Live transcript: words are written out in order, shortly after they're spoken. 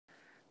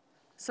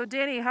So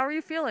Danny, how are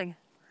you feeling?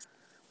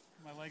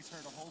 My legs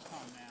hurt a whole ton,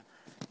 man.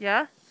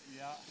 Yeah?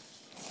 Yeah.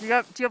 Do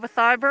you have a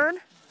thigh burn?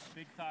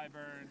 Big thigh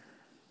burn,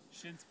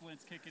 shin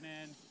splints kicking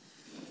in.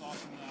 It's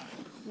awesome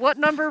though. What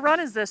number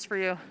run is this for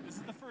you? This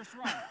is the first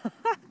run,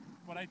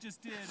 but I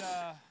just did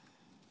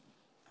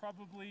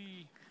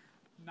probably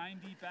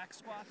 90 back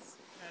squats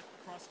at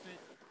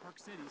CrossFit Park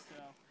City, so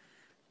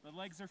the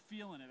legs are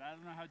feeling it. I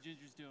don't know how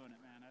Ginger's doing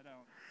it, man. I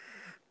don't.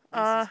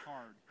 This is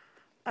hard.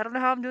 I don't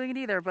know how I'm doing it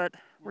either, but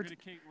we're gonna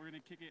kick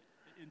it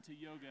into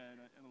yoga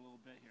in a little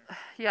bit here.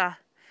 Yeah.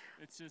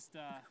 It's just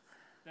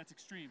that's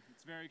extreme.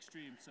 It's very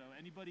extreme. So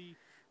anybody,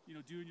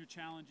 doing your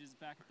challenges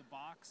back at the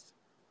box,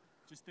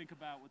 just think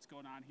about what's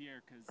going on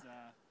here, because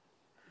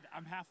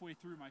I'm halfway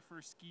through my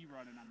first ski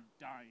run and I'm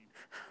dying.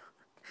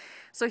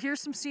 So here's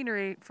some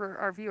scenery for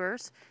our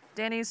viewers.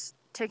 Danny's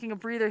taking a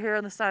breather here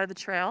on the side of the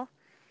trail,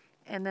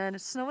 and then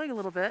it's snowing a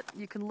little bit.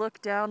 You can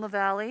look down the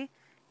valley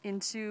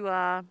into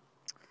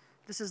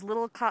this is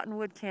Little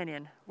Cottonwood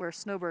Canyon, where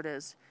Snowbird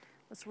is.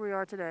 That's where we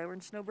are today. We're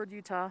in Snowbird,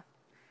 Utah.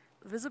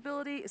 The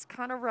visibility is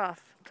kind of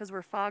rough because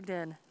we're fogged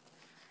in.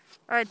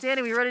 All right,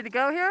 Danny, we ready to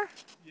go here?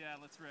 Yeah,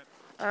 let's rip.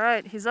 All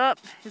right, he's up.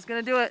 He's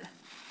gonna do it.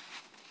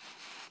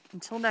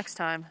 Until next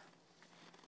time.